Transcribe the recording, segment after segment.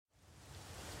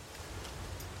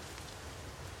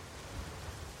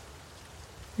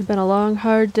It's been a long,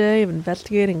 hard day of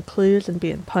investigating clues and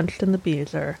being punched in the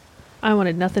beezer. I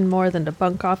wanted nothing more than to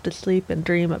bunk off to sleep and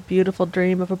dream a beautiful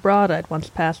dream of a broad I'd once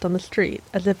passed on the street,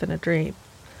 as if in a dream.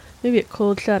 Maybe a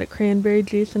cold shot of cranberry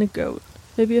juice and a goat.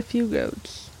 Maybe a few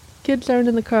goats. Kids aren't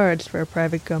in the cards for a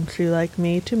private gumshoe like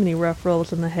me, too many rough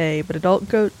rolls in the hay, but adult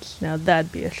goats, now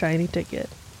that'd be a shiny ticket.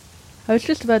 I was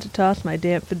just about to toss my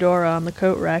damp fedora on the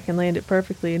coat rack and land it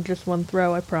perfectly in just one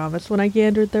throw, I promise, when I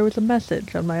gandered there was a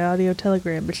message on my audio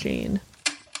telegram machine.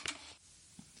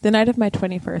 The night of my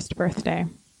 21st birthday,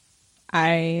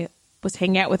 I was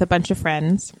hanging out with a bunch of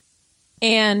friends,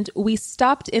 and we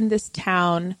stopped in this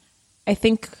town. I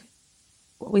think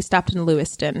we stopped in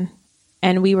Lewiston,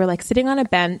 and we were like sitting on a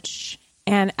bench,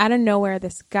 and out of nowhere,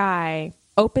 this guy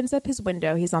opens up his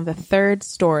window. He's on the third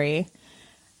story.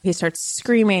 He starts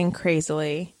screaming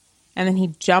crazily, and then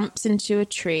he jumps into a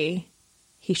tree.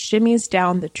 He shimmies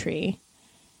down the tree.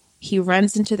 He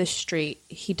runs into the street.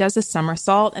 He does a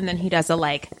somersault, and then he does a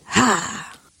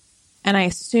ha! And I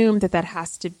assumed that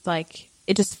has to,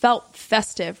 it just felt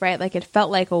festive, right? Like it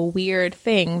felt like a weird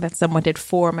thing that someone did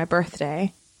for my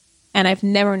birthday. And I've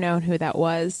never known who that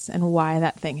was and why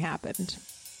that thing happened.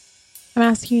 I'm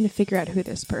asking you to figure out who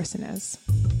this person is.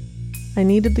 I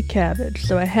needed the cabbage,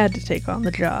 so I had to take on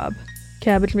the job.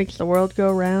 Cabbage makes the world go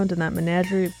round, and that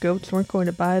menagerie of goats weren't going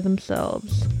to buy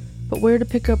themselves. But where to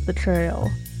pick up the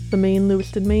trail? The main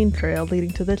Lewiston Main trail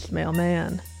leading to this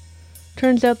mailman.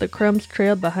 Turns out the crumbs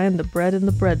trailed behind the bread in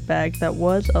the bread bag that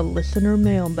was a listener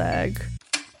mailbag.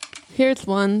 Here's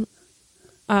one.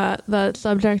 The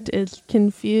subject is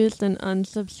confused and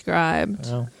unsubscribed.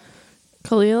 Oh.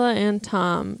 Kalila and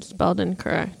Tom spelled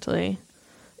incorrectly.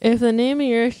 If the name of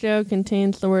your show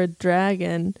contains the word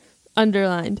dragon,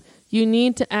 underlined, you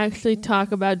need to actually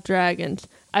talk about dragons.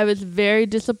 I was very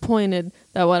disappointed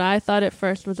that what I thought at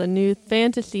first was a new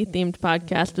fantasy-themed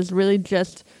podcast is really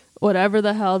just whatever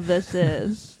the hell this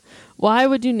is. Why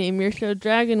would you name your show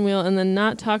Dragon Wheel and then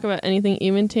not talk about anything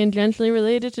even tangentially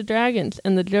related to dragons?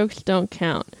 And the jokes don't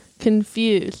count.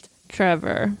 Confused,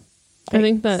 Trevor. Thanks. I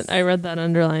think that I read that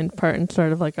underlined part in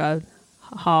sort of like a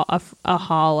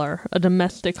holler, a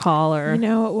domestic holler. You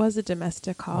know, it was a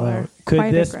domestic holler. Well, could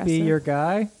Quite this aggressive. be your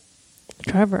guy?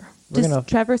 Trevor. Does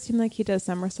Trevor seem like he does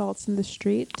somersaults in the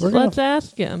street? Let's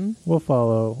ask him. We'll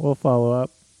follow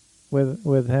up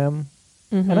with him.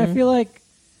 Mm-hmm. And I feel like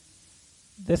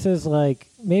this is like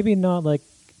maybe not like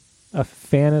a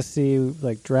fantasy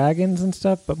like dragons and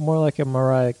stuff, but more like a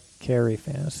Mariah Carey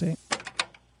fantasy.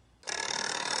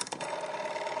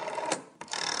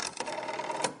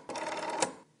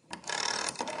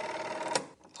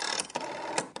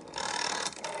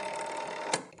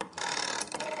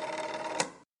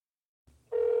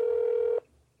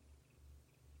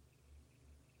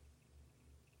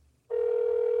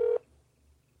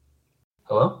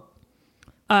 Hello?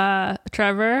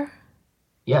 Trevor?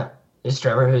 Yeah. This is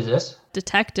Trevor. Who's this?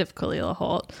 Detective Kalila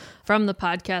Holt from the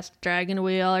podcast Dragon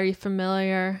Wheel. Are you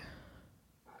familiar?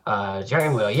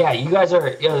 Dragon Wheel. Yeah, you guys are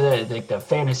the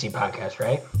fantasy podcast,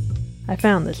 right? I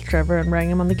found this Trevor and rang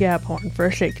him on the gab horn for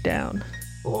a shakedown.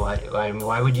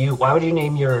 Why would you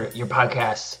name your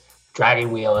podcast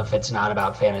Dragon Wheel if it's not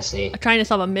about fantasy? I'm trying to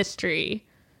solve a mystery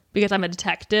because I'm a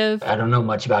detective. I don't know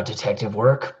much about detective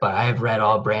work, but I have read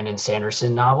all Brandon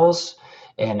Sanderson novels,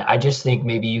 and I just think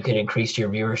maybe you could increase your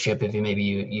viewership if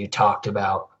you talked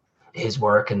about his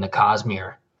work in the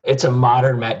Cosmere. It's a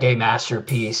modern gay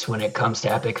masterpiece when it comes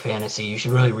to epic fantasy. You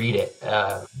should really read it.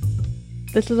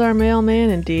 This is our mailman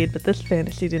indeed, but this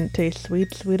fantasy didn't taste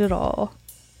sweet at all.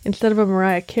 Instead of a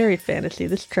Mariah Carey fantasy,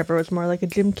 this Trevor was more like a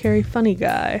Jim Carrey funny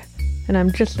guy. And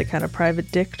I'm just the kind of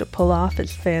private dick to pull off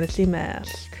his fantasy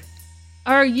mask.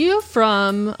 Are you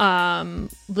from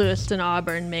Lewiston,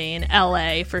 Auburn, Maine,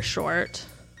 LA for short?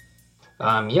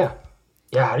 Yeah.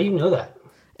 Yeah, how do you know that?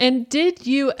 And did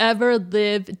you ever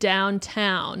live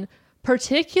downtown,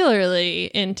 particularly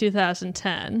in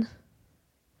 2010?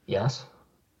 Yes.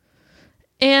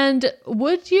 And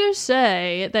would you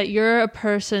say that you're a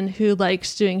person who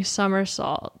likes doing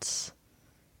somersaults?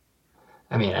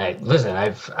 I mean,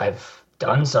 I've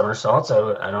done somersaults.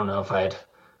 I don't know if I'd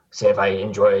say if I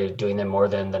enjoy doing them more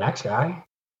than the next guy.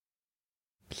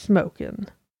 Smoking.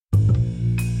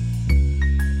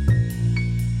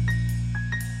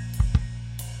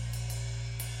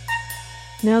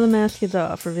 Now the mask is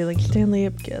off, revealing Stanley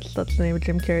Ipkiss. That's the name of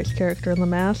Jim Carrey's character in The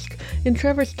Mask. In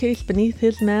Trevor's case, beneath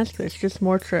his mask, there's just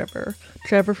more Trevor.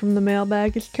 Trevor from the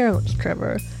mailbag is Carolyn's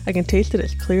Trevor. I can taste it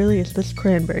as clearly as this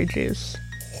cranberry juice.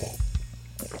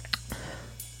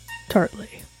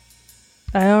 Tartly.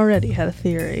 I already had a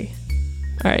theory.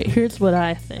 Alright, here's what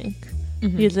I think.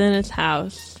 Mm-hmm. He's in his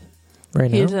house. Right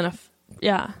now? He's in a...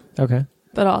 Yeah. Okay.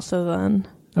 But also then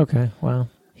Okay. Wow.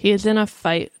 he is in a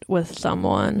fight with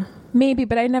someone. Maybe,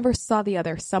 but I never saw the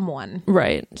other someone.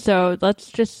 Right. So let's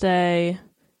just say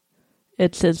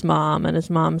it's his mom, and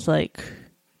his mom's like,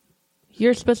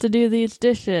 you're supposed to do these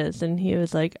dishes. And he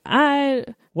was like,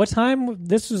 What time was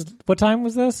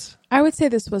this? I would say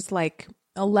this was like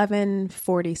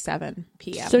 11:47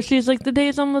 p.m. So she's like, the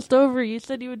day's almost over. You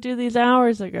said you would do these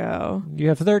hours ago. You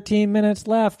have 13 minutes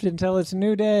left until it's a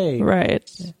new day. Right.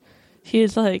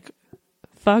 He's like,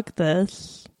 fuck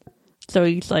this. So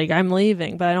he's like, I'm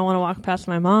leaving, but I don't want to walk past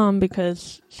my mom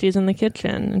because she's in the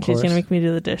kitchen and she's going to make me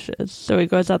do the dishes. So he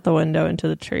goes out the window into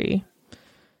the tree.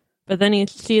 But then he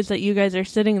sees that you guys are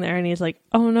sitting there and he's like,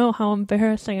 oh no, how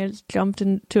embarrassing. I just jumped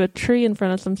into a tree in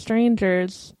front of some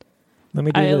strangers. Let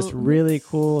me do this really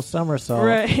cool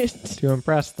somersault to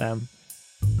impress them.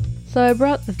 So I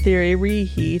brought the theory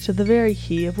re-he to the very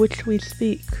he of which we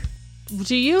speak.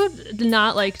 Do you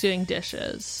not like doing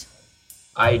dishes?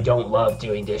 I don't love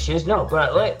doing dishes. No,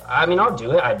 but I'll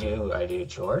do it. I do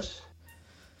chores.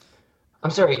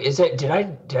 I'm sorry. Did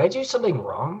I do something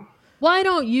wrong? Why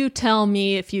don't you tell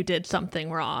me if you did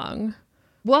something wrong?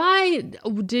 Why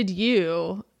did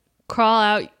you crawl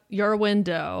out your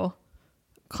window,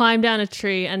 climb down a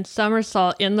tree, and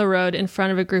somersault in the road in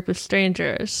front of a group of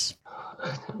strangers?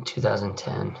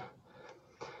 2010.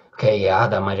 Okay, yeah,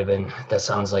 that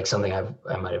sounds like something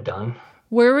I might have done.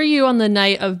 Where were you on the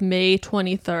night of May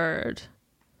 23rd?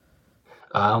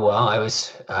 Well, I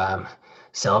was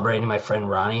celebrating my friend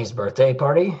Ronnie's birthday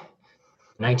party,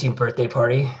 19th birthday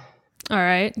party. All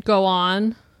right, go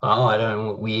on. Oh, I don't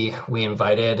know. We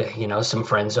invited, some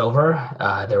friends over.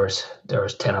 There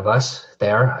was 10 of us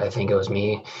there. I think it was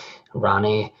me,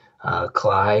 Ronnie,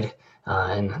 Clyde,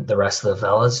 and the rest of the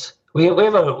fellas. We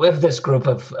have this group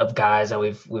of guys that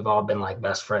we've all been like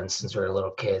best friends since we were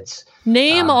little kids.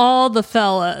 Name all the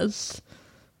fellas.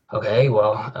 Okay,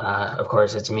 well, of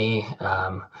course it's me,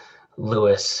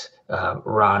 Lewis,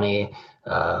 Ronnie,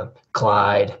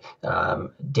 Clyde,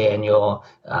 Daniel,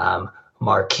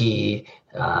 Marquis,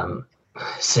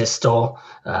 Sistel.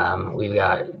 We've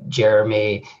got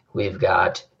Jeremy. We've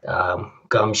got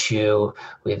Gumshoe.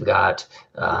 We've got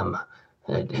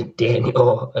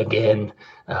Daniel again.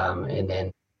 And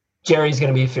then Jerry's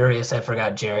going to be furious. I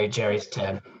forgot Jerry. Jerry's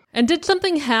 10. And did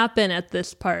something happen at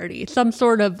this party? Some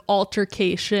sort of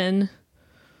altercation?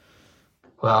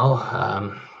 Well,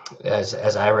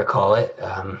 as I recall it,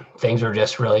 things were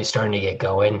just really starting to get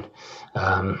going.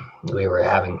 We were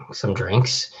having some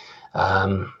drinks.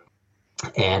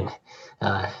 And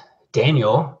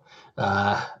Daniel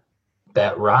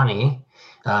bet Ronnie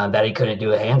that he couldn't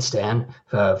do a handstand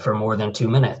for more than 2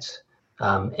 minutes.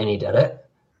 And he did it.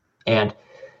 And,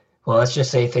 well, let's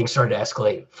just say things started to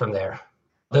escalate from there.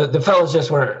 The fellas just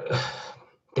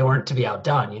weren't to be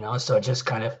outdone, so it just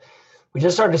we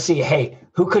just started to see, hey,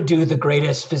 who could do the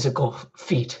greatest physical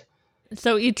feat?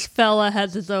 So each fella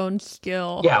has his own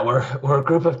skill. Yeah, we're a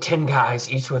group of 10 guys,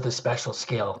 each with a special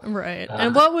skill. Right.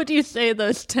 And what would you say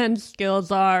those 10 skills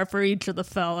are for each of the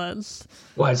fellas?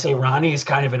 Well, I'd say Ronnie's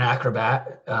kind of an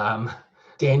acrobat.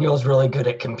 Daniel's really good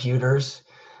at computers.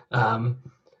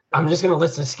 I'm just going to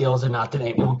list the skills and not the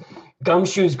name.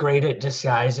 Gumshoe's great at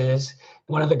disguises.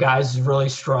 One of the guys is really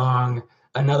strong.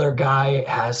 Another guy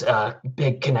has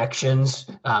big connections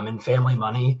and family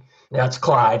money. That's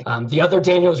Clyde. The other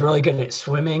Daniel is really good at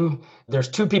swimming. There's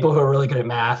 2 people who are really good at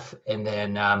math. And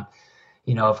then,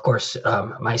 of course,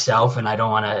 myself, and I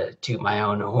don't want to toot my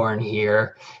own horn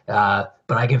here, but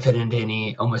I can fit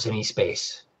into almost any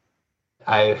space.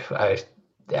 I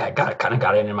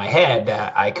got it in my head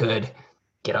that I could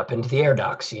get up into the air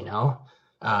ducts,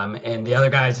 and the other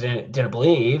guys didn't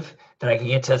believe that I could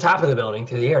get to the top of the building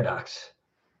through the air ducts.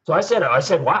 So I said,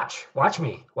 watch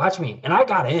me. And I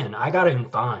got in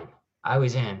fine. I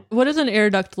was in. What does an air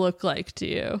duct look like to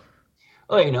you?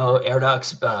 Well, air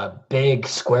ducts, big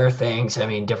square things. I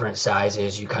mean, different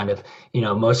sizes. You kind of,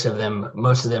 most of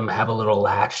them have a little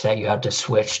latch that you have to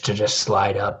switch to just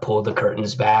slide up, pull the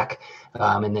curtains back,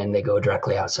 and then they go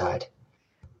directly outside.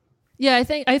 Yeah, I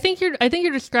think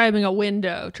you're describing a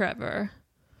window, Trevor.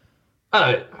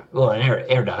 Well, an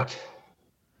air duct.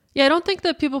 Yeah, I don't think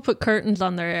that people put curtains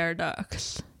on their air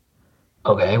ducts.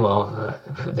 Okay, well,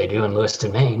 they do in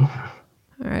Lewiston, Maine.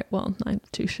 All right, well,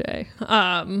 touche.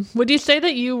 Would you say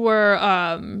that you were,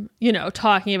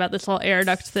 talking about this whole air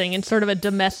duct thing in sort of a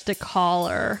domestic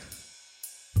holler?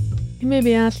 You may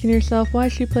be asking yourself, why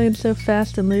is she playing so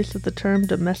fast and loose with the term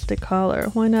domestic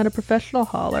holler? Why not a professional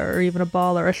holler, or even a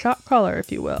baller, a shot caller,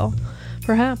 if you will?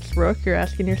 Perhaps, Rook, you're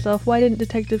asking yourself, why didn't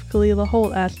Detective Kalila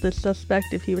Holt ask this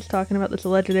suspect if he was talking about this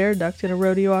alleged air duct in a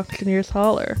rodeo auctioneer's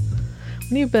holler?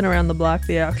 When you've been around the block,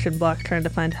 the auction block, trying to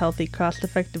find healthy,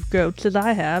 cost-effective goats, as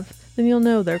I have, then you'll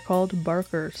know they're called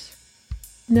barkers.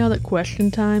 Now that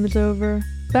question time is over,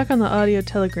 back on the audio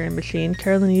telegram machine,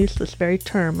 Carolyn used this very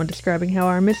term when describing how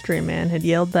our mystery man had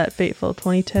yelled that fateful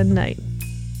 2010 night.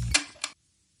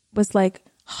 Was like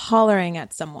hollering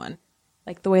at someone.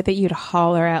 Like the way that you'd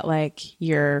holler at like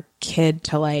your kid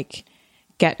to like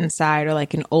get inside, or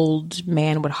like an old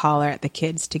man would holler at the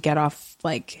kids to get off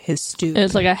like his stoop. It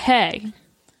was like a hey.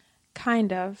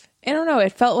 Kind of. I don't know.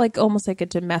 It felt like almost like a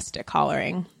domestic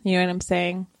hollering. You know what I'm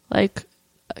saying? Like,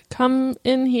 come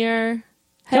in here.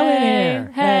 Hey, Come in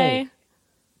here. Hey.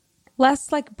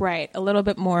 Less like bright, a little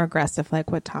bit more aggressive,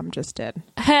 like what Tom just did.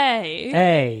 Hey.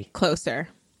 Hey, Closer.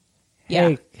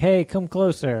 Yeah. hey, come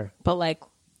closer. But like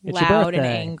It's your loud and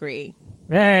birthday. angry.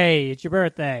 Hey, it's your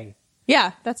birthday.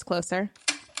 Yeah, that's closer.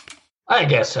 I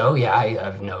guess so. Yeah,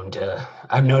 I've known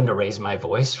to raise my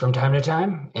voice from time to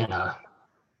time. And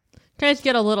Can I just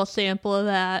get a little sample of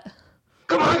that?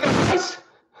 come on, guys,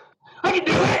 I can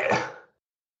do it.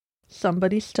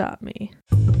 Somebody stop me.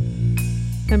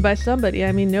 And by somebody,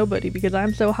 I mean nobody, because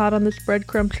I'm so hot on this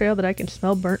breadcrumb trail that I can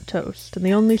smell burnt toast, and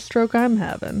the only stroke I'm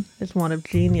having is one of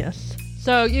genius.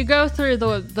 So you go through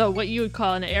the what you would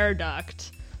call an air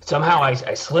duct. Somehow I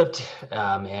slipped,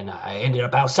 and I ended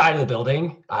up outside of the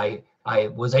building. I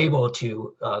was able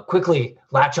to quickly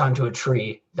latch onto a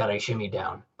tree that I shimmied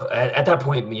down. At that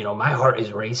point, you know, my heart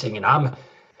is racing, and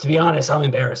to be honest, I'm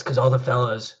embarrassed because all the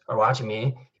fellas are watching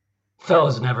me.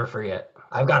 Fellas never forget.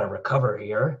 I've got to recover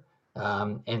here.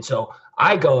 And so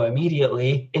I go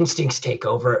immediately, instincts take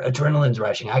over, adrenaline's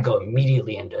rushing. I go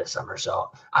immediately into a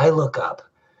somersault. I look up.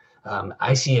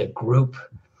 I see a group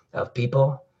of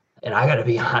people, and I got to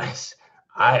be honest,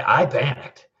 I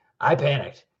panicked.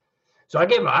 So I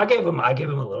gave him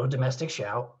a little domestic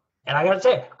shout, and I got to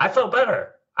say, I felt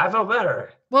better.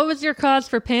 What was your cause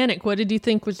for panic? What did you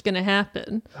think was going to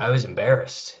happen? I was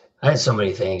embarrassed. I had so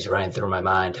many things running through my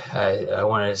mind. I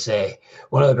wanted to say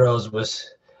one of the girls was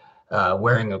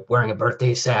wearing a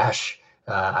birthday sash.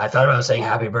 I thought about saying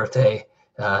happy birthday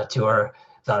to her.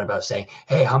 Thought about saying,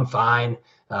 hey, I'm fine.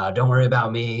 Don't worry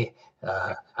about me.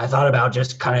 I thought about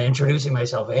just kind of introducing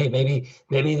myself. Hey, maybe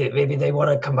they want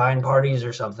to combine parties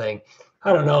or something.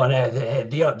 I don't know.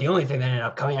 And the only thing that ended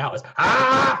up coming out was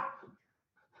ah.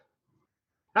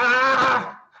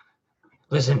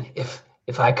 Listen, if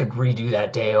I could redo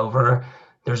that day over,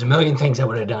 there's a million things I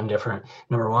would have done different.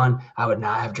 Number one, I would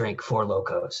not have drank Four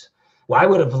Locos. Well, I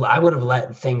would have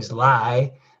let things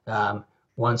lie.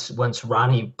 Once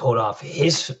Ronnie pulled off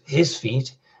his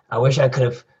feet, I wish I could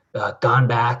have gone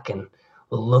back and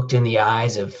looked in the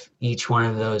eyes of each one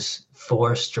of those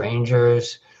four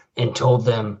strangers and told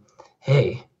them,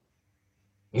 hey,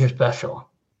 you're special.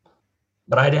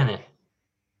 But I didn't.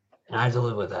 And I had to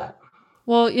live with that.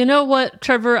 Well, you know what,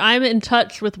 Trevor? I'm in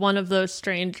touch with one of those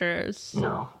strangers.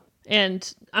 No.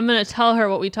 And I'm going to tell her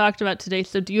what we talked about today.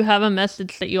 So do you have a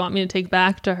message that you want me to take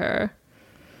back to her?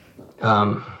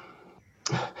 Come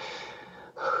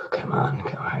on.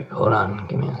 Hold on.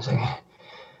 Give me a second.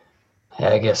 Yeah,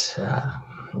 I guess. I'm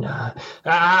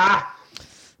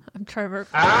Trevor.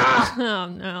 Ah! Oh,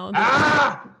 no.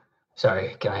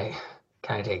 Sorry, can I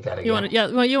take that again? You want to? Yeah.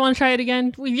 Well, you want to try it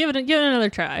again? We give it another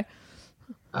try.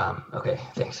 Okay,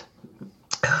 thanks.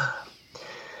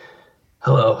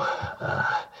 Hello,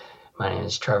 my name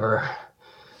is Trevor.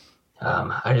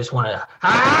 I just want to.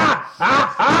 All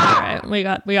right, we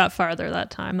got farther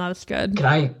that time. That was good. Can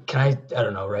I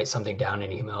don't know, write something down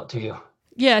and email it to you?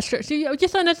 Yeah, sure. So you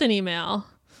just send us an email,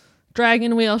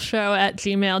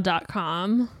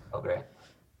 dragonwheelshow@gmail.com. Oh, great.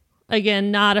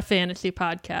 Again, not a fantasy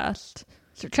podcast.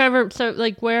 So Trevor,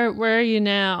 where are you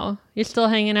now? You're still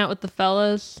hanging out with the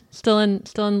fellas? Still in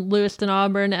Lewiston,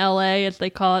 Auburn, LA, as they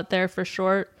call it there for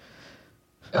short?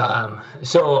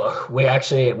 So we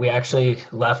actually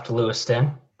left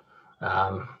Lewiston.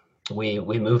 We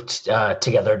moved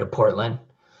together to Portland.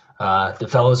 The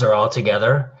fellows are all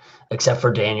together, except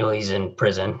for Daniel. He's in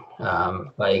prison,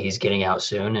 but he's getting out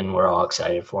soon, and we're all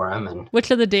excited for him. And Which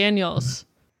are the Daniels?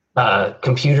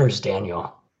 computers,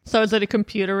 Daniel. So is it a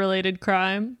computer-related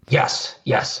crime? Yes.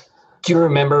 Do you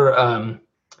remember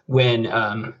when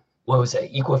what was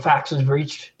it? Equifax was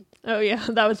breached? Oh yeah,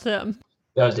 that was him.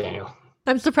 That was Daniel.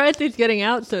 I'm surprised he's getting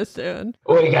out so soon.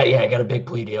 Oh, he got a big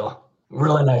plea deal.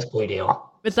 Really nice plea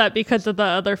deal. Is that because of the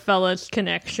other fella's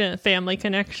family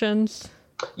connections?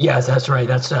 Yes, that's right.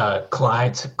 That's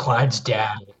Clyde's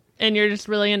dad. And you're just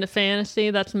really into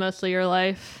fantasy? That's mostly your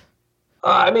life?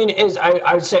 I mean,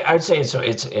 I'd say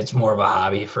it's more of a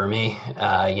hobby for me.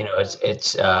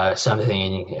 It's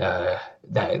something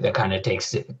that kind of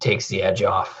takes the edge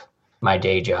off my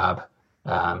day job.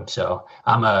 So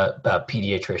I'm a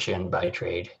pediatrician by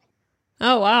trade.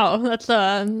 Oh wow, that's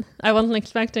I wasn't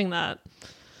expecting that.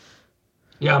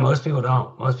 Yeah, most people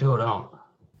don't. Most people don't.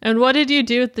 And what did you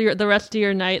do with the rest of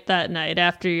your night that night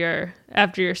after your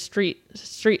street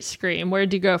scream? Where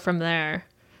did you go from there?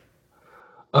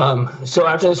 So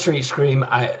after the street scream,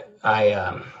 I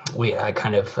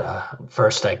kind of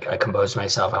first I composed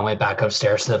myself. I went back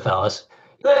upstairs to the fellas.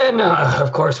 Then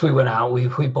of course we went out. We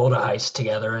pulled a heist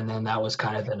together, and then that was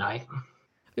kind of the night.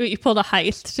 You pulled a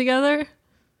heist together?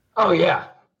 Oh yeah,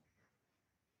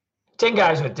 10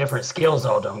 guys with different skills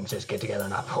all don't just get together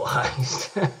and not pull a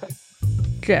heist.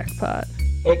 Jackpot.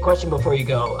 Hey, question before you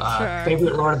go. Sure.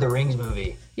 Favorite Lord of the Rings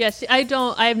movie? Yes, I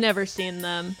don't. I've never seen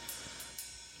them.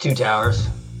 Two Towers.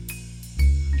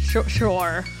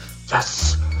 Sure.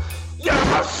 Yes.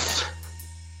 Yes.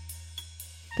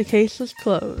 The case was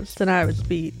closed, and I was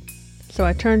beat. So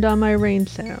I turned on my rain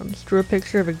sounds, drew a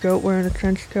picture of a goat wearing a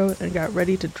trench coat, and got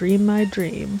ready to dream my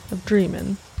dream of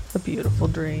dreaming a beautiful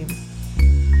dream.